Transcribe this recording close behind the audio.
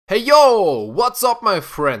Hey yo, what's up my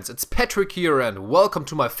friends, it's Patrick here and welcome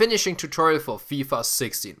to my finishing tutorial for FIFA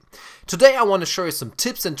 16. Today I want to show you some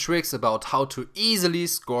tips and tricks about how to easily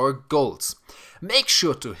score goals. Make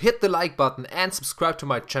sure to hit the like button and subscribe to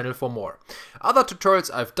my channel for more. Other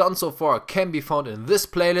tutorials I've done so far can be found in this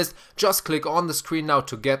playlist, just click on the screen now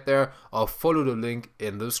to get there or follow the link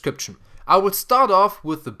in the description. I will start off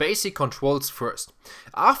with the basic controls first.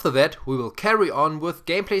 After that we will carry on with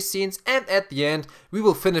gameplay scenes and at the end we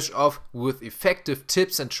will finish off with effective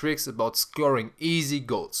tips and tricks about scoring easy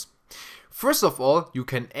goals. First of all, you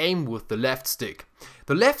can aim with the left stick.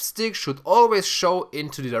 The left stick should always show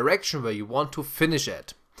into the direction where you want to finish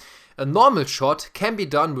at. A normal shot can be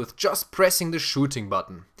done with just pressing the shooting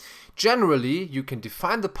button. Generally, you can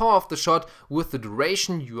define the power of the shot with the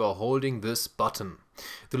duration you are holding this button.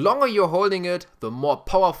 The longer you're holding it, the more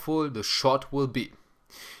powerful the shot will be.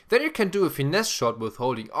 Then you can do a finesse shot with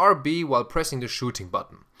holding RB while pressing the shooting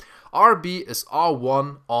button. RB is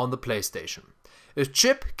R1 on the PlayStation. A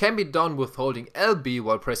chip can be done with holding LB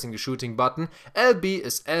while pressing the shooting button. LB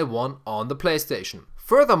is L1 on the PlayStation.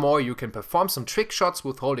 Furthermore, you can perform some trick shots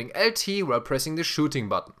with holding LT while pressing the shooting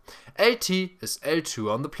button. LT is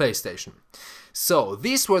L2 on the PlayStation. So,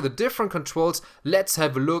 these were the different controls. Let's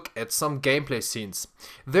have a look at some gameplay scenes.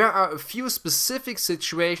 There are a few specific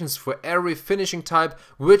situations for every finishing type,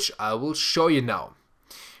 which I will show you now.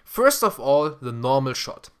 First of all, the normal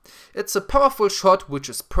shot. It's a powerful shot which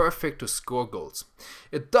is perfect to score goals.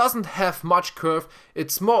 It doesn't have much curve,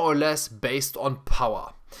 it's more or less based on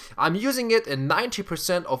power. I'm using it in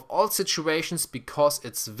 90% of all situations because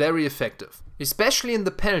it's very effective. Especially in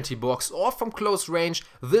the penalty box or from close range,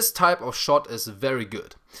 this type of shot is very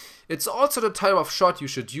good. It's also the type of shot you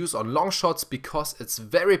should use on long shots because it's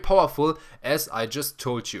very powerful, as I just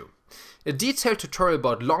told you. A detailed tutorial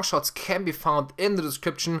about long shots can be found in the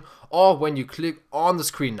description or when you click on the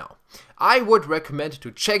screen now. I would recommend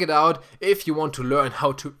to check it out if you want to learn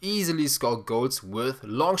how to easily score goals with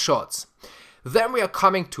long shots. Then we are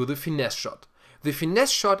coming to the finesse shot. The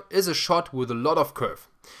finesse shot is a shot with a lot of curve.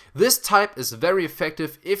 This type is very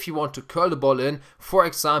effective if you want to curl the ball in, for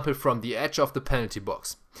example from the edge of the penalty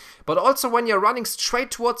box. But also when you're running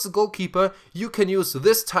straight towards the goalkeeper, you can use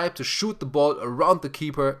this type to shoot the ball around the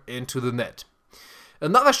keeper into the net.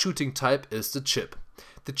 Another shooting type is the chip.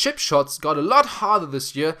 The chip shots got a lot harder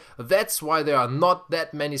this year, that's why there are not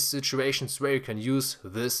that many situations where you can use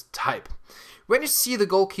this type. When you see the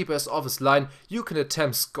goalkeeper is off his line, you can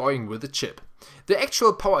attempt scoring with the chip. The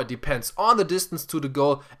actual power depends on the distance to the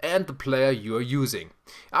goal and the player you are using.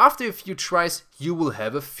 After a few tries, you will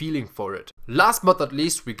have a feeling for it. Last but not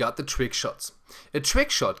least, we got the trick shots. A trick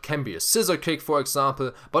shot can be a scissor kick for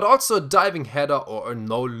example, but also a diving header or a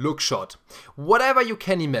no-look shot. Whatever you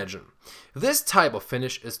can imagine. This type of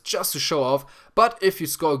finish is just to show off, but if you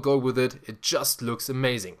score a goal with it, it just looks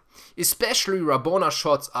amazing. Especially Rabona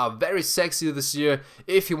shots are very sexy this year.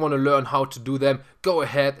 If you want to learn how to do them, go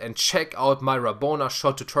ahead and check out my Rabona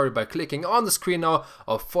shot tutorial by clicking on the screen now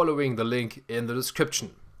or following the link in the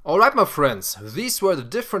description. Alright my friends, these were the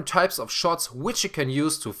different types of shots which you can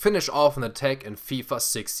use to finish off an attack in FIFA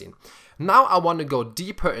 16. Now I want to go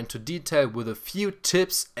deeper into detail with a few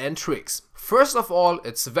tips and tricks. First of all,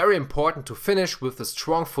 it's very important to finish with the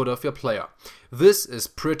strong foot of your player. This is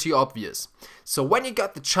pretty obvious. So when you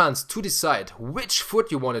got the chance to decide which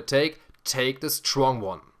foot you want to take the strong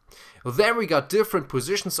one. Then we got different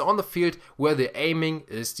positions on the field where the aiming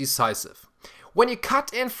is decisive. When you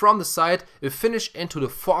cut in from the side, a finish into the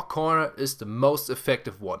far corner is the most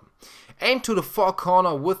effective one. Aim to the far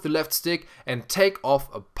corner with the left stick and take off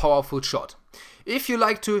a powerful shot. If you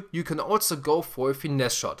like to, you can also go for a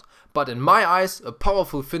finesse shot, but in my eyes a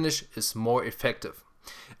powerful finish is more effective.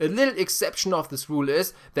 A little exception of this rule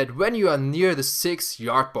is that when you are near the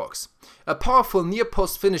 6-yard box. A powerful near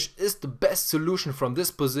post finish is the best solution from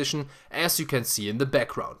this position, as you can see in the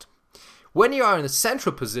background. When you are in a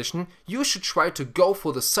central position, you should try to go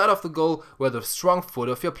for the side of the goal where the strong foot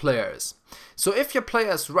of your player is. So if your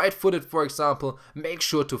player is right-footed for example, make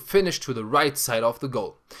sure to finish to the right side of the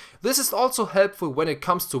goal. This is also helpful when it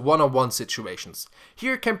comes to one-on-one situations.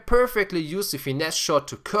 Here you can perfectly use the finesse shot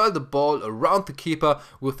to curl the ball around the keeper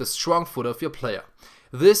with the strong foot of your player.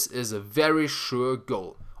 This is a very sure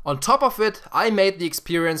goal. On top of it, I made the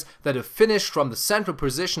experience that a finish from the central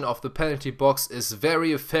position of the penalty box is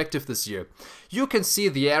very effective this year. You can see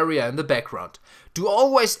the area in the background. Do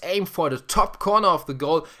always aim for the top corner of the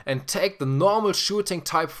goal and take the normal shooting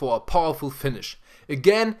type for a powerful finish.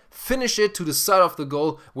 Again, finish it to the side of the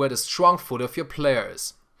goal where the strong foot of your player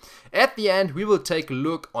is. At the end we will take a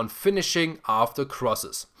look on finishing after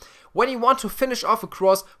crosses. When you want to finish off a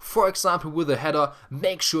cross, for example with a header,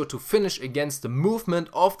 make sure to finish against the movement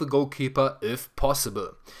of the goalkeeper if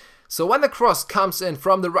possible. So when the cross comes in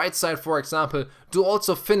from the right side, for example, do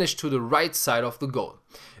also finish to the right side of the goal.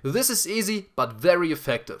 This is easy but very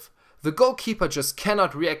effective. The goalkeeper just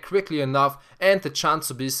cannot react quickly enough and the chance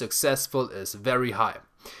to be successful is very high.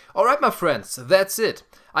 Alright my friends, that's it.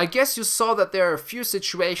 I guess you saw that there are a few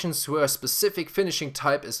situations where a specific finishing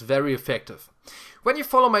type is very effective. When you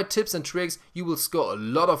follow my tips and tricks, you will score a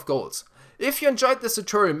lot of goals. If you enjoyed this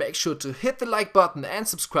tutorial, make sure to hit the like button and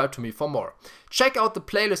subscribe to me for more. Check out the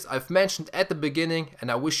playlist I've mentioned at the beginning and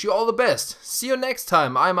I wish you all the best. See you next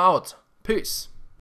time, I'm out. Peace.